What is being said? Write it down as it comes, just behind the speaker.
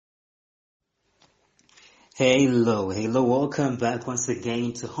Hello, welcome back once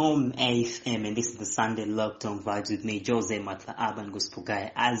again to Home AFM, and this is the Sunday Lockdown Vibes with me, Jose Matla Aban Gospel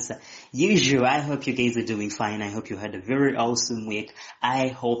Guy. As usual, I hope you guys are doing fine. I hope you had a very awesome week. I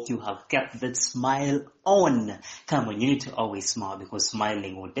hope you have kept that smile on. Come on, you need to always smile because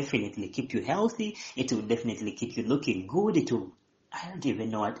smiling will definitely keep you healthy. It will definitely keep you looking good. I don't even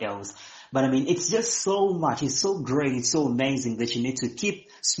know what else. But I mean, it's just so much. It's so great. It's so amazing that you need to keep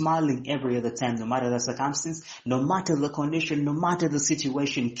smiling every other time, no matter the circumstance, no matter the condition, no matter the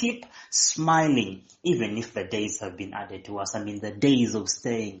situation. Keep smiling, even if the days have been added to us. I mean, the days of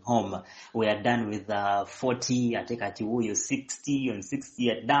staying home. We are done with 40, I take you're 60, and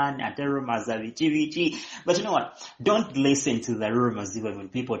 60 are done. But you know what? Don't listen to the rumors even when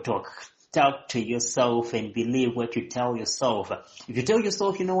people talk. Talk to yourself and believe what you tell yourself. If you tell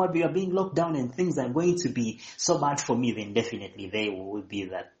yourself, you know what, we are being locked down and things are going to be so bad for me, then definitely they will be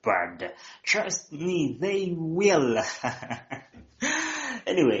that bad. Trust me, they will.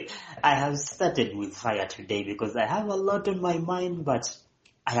 Anyway, I have started with fire today because I have a lot on my mind, but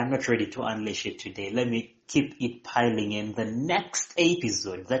I am not ready to unleash it today. Let me keep it piling in. The next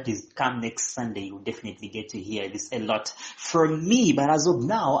episode, that is come next Sunday, you'll definitely get to hear this a lot from me. But as of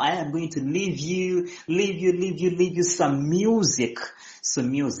now, I am going to leave you some music.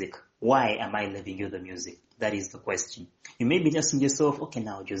 Why am I leaving you the music? That is the question. You may be asking yourself, okay,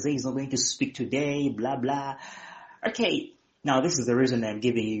 now Jose is not going to speak today, blah, blah. Okay, now this is the reason I'm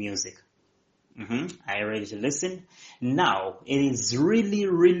giving you music. Are you ready to listen? Now, it is really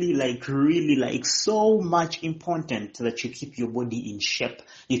so much important that you keep your body in shape.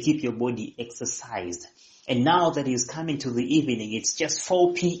 You keep your body exercised. And now that it's coming to the evening, it's just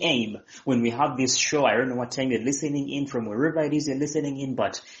 4 p.m. when we have this show. I don't know what time you're listening in from, wherever it is you're listening in,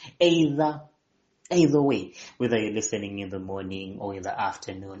 but either way, whether you're listening in the morning or in the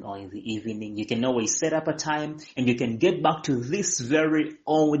afternoon or in the evening, you can always set up a time and you can get back to this very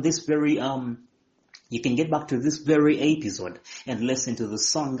episode and listen to the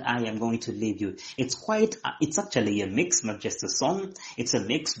song I am going to leave you. It's actually a mix, not just a song. It's a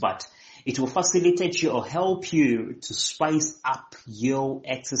mix, but it will facilitate you or help you to spice up your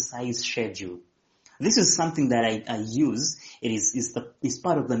exercise schedule. This is something that I use. It's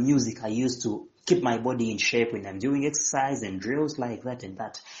part of the music I use to keep my body in shape when I'm doing exercise and drills like that and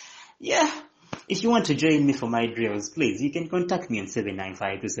that. Yeah. If you want to join me for my drills, please, you can contact me on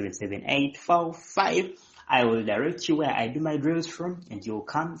 795-277-845. I will direct you where I do my drills from and you'll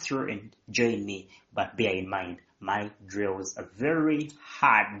come through and join me. But bear in mind, my drills are very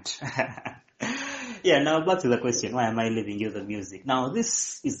hard. Yeah, now back to the question, why am I leaving you the music? Now,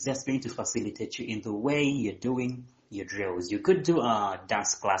 this is just going to facilitate you in the way you're doing your drills. You could do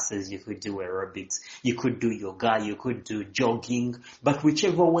dance classes, you could do aerobics, you could do yoga, you could do jogging, but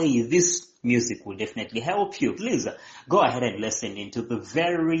whichever way, this music will definitely help you. Please go ahead and listen into the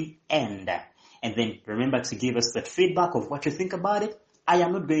very end. And then remember to give us the feedback of what you think about it. I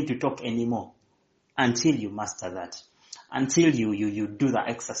am not going to talk anymore until you master that. Until you do the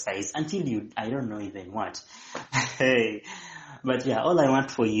exercise. Until I don't know even what. Hey. But yeah, all I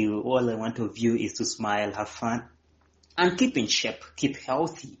want of you is to smile, have fun, and keep in shape, keep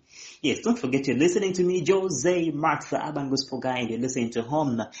healthy. Yes, don't forget you're listening to me, Jose Mark, the Urban Gospel Guy, and you're listening to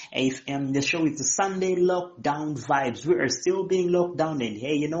Home AFM. The show is the Sunday Lockdown Vibes. We are still being locked down, and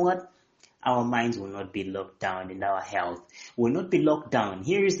hey, you know what? Our minds will not be locked down, and our health will not be locked down.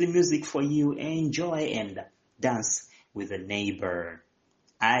 Here is the music for you. Enjoy and dance with a neighbor.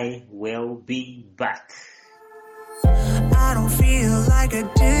 I will be back. I don't feel like I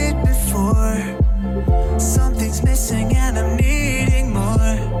did before. Something's missing and I'm needing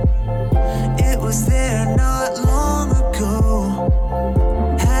more. It was there not long ago.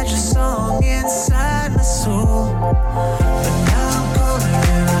 Had your song inside my soul. But now I'm colder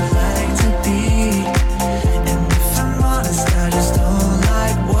than I'd like to be. And if I'm honest, I just don't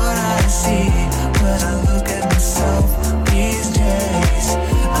like what I see. When I look at myself these days,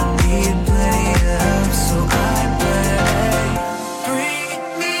 I need plenty of help, so I pray. Bring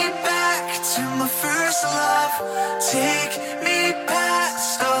me back to my first love. Take me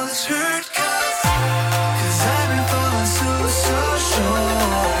past all this hurt, cause I've been falling so short.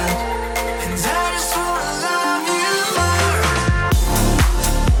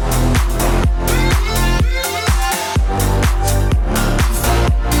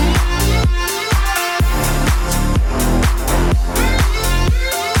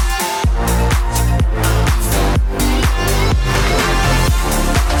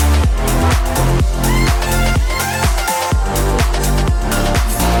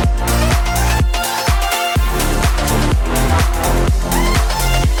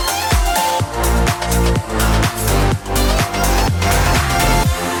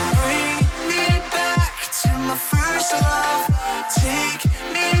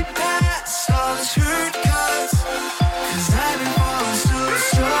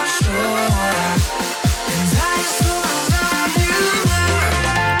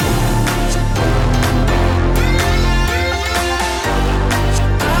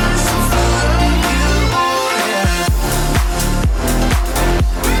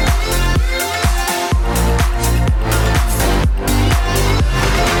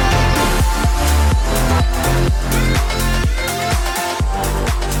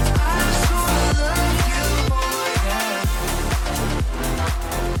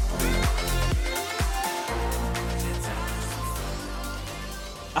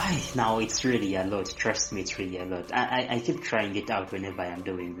 Now it's really a lot. Trust me, it's really a lot. I keep trying it out whenever I'm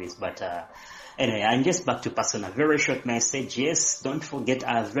doing this, but anyway, I'm just back to personal. Very short message. Yes, don't forget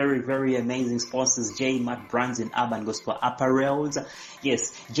our very, very amazing sponsors, J Mart Brands and Urban Gospel Apparels.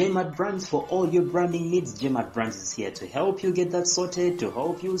 Yes, J Mart Brands, for all your branding needs. J Mart Brands is here to help you get that sorted, to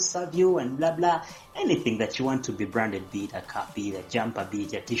help you, serve you, and blah blah. Anything that you want to be branded, be it a cap, be it a jumper, be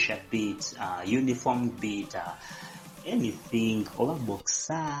it a t-shirt, be it uniform, be it anything, or a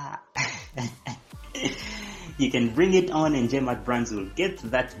boxer. You can bring it on and JMart Brands will get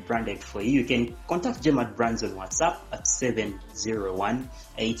that branded for you. You can contact JMart Brands on WhatsApp at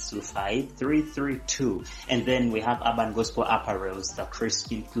 701-825-332. And then we have Urban Gospel Apparels, the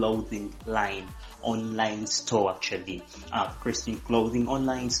Christian clothing line online store actually. Christian clothing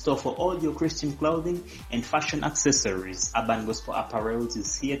online store for all your Christian clothing and fashion accessories. Urban Gospel Apparels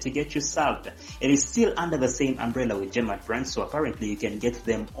is here to get you served. It is still under the same umbrella with JMart Brands, so apparently you can get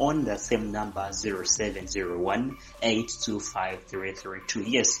them on the same number, 0701-825-332.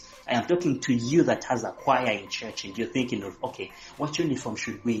 Yes, I am talking to you that has a choir in church and you're thinking of, okay, what uniform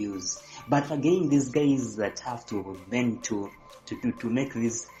should we use? But again, these guys that have to bend to make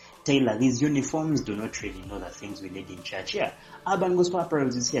these tailor these uniforms do not really know the things we need in church. Yeah, Urban Gospel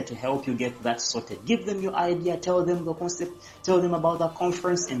Apparels is here to help you get that sorted. Give them your idea, tell them the concept, tell them about the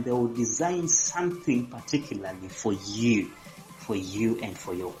conference, and they will design something particularly for you and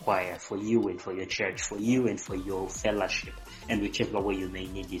for your choir, for you and for your church, for you and for your fellowship, and whichever way you may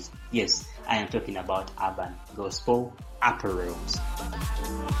need it. Yes, I am talking about Urban Gospel Apparels.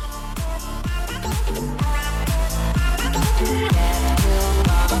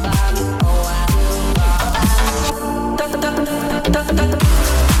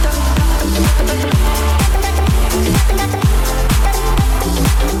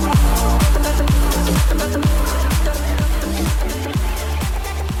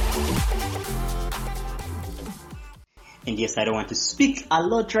 And yes, I don't want to speak a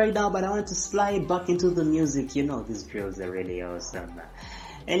lot right now, but I want to slide back into the music. You know, these drills are really awesome.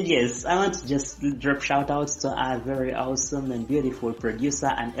 And yes, I want to just drop shout outs to our very awesome and beautiful producer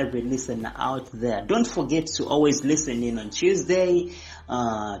and every listener out there. Don't forget to always listen in on Tuesday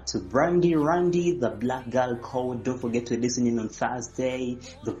to Brandy Randy, the Black Girl Code. Don't forget to listen in on Thursday,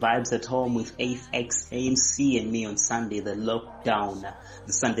 the Vibes at Home with AFX, AMC, and me on Sunday, the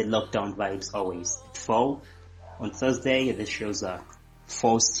Sunday Lockdown Vibes always at 4. On Thursday, the shows are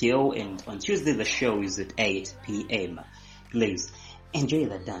 4 still, and on Tuesday, the show is at 8 p.m. Please enjoy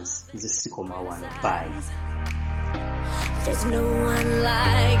the dance. This is Sikoma One. Bye. There's no one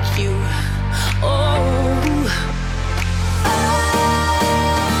like you. Oh.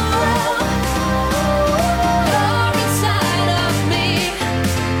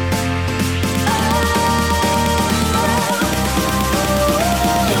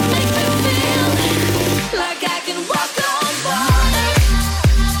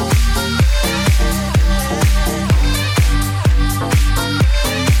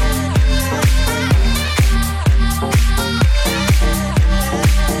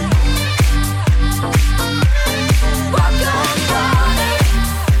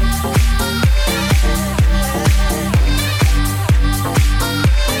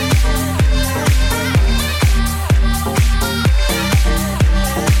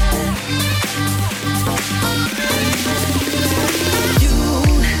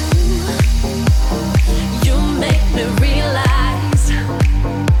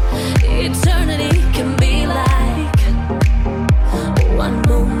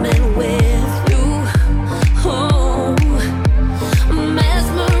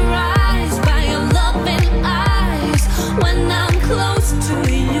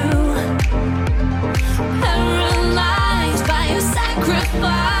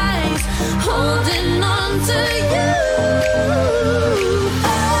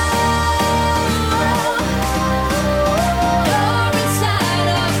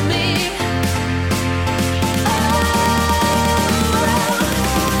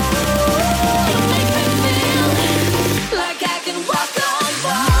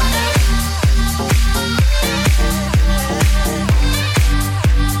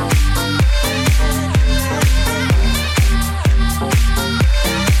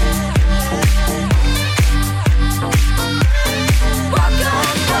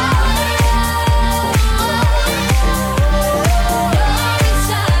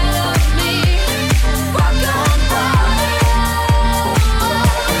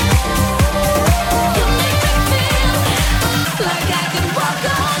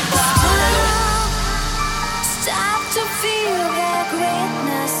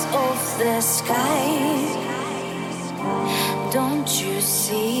 Sky, don't you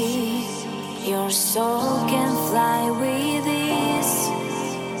see your soul can fly with ease.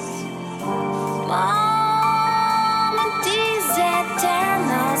 Moment is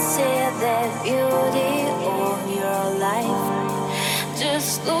eternal, see the beauty of your life.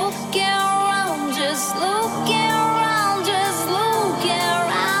 Just look around, just look around, just look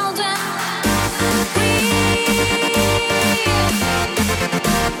around and breathe.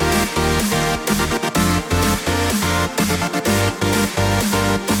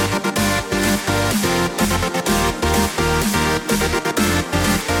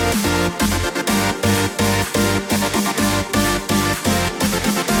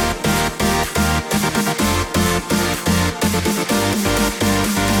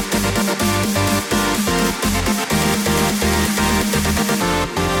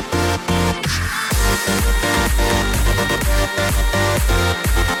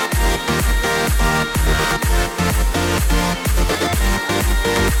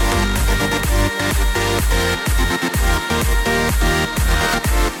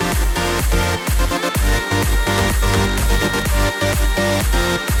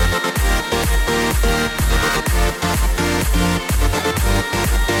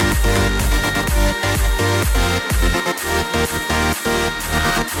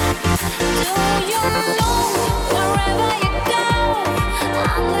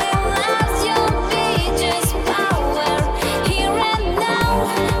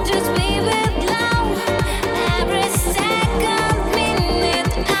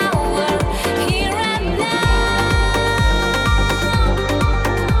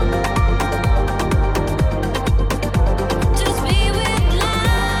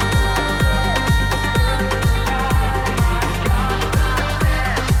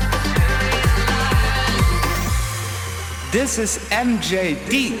 This is MJ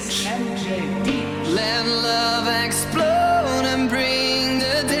Deach. Let love explode and bring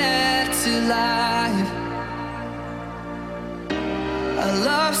the dead to life. A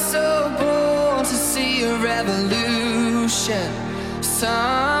love so bold to see a revolution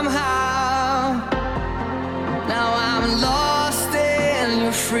somehow.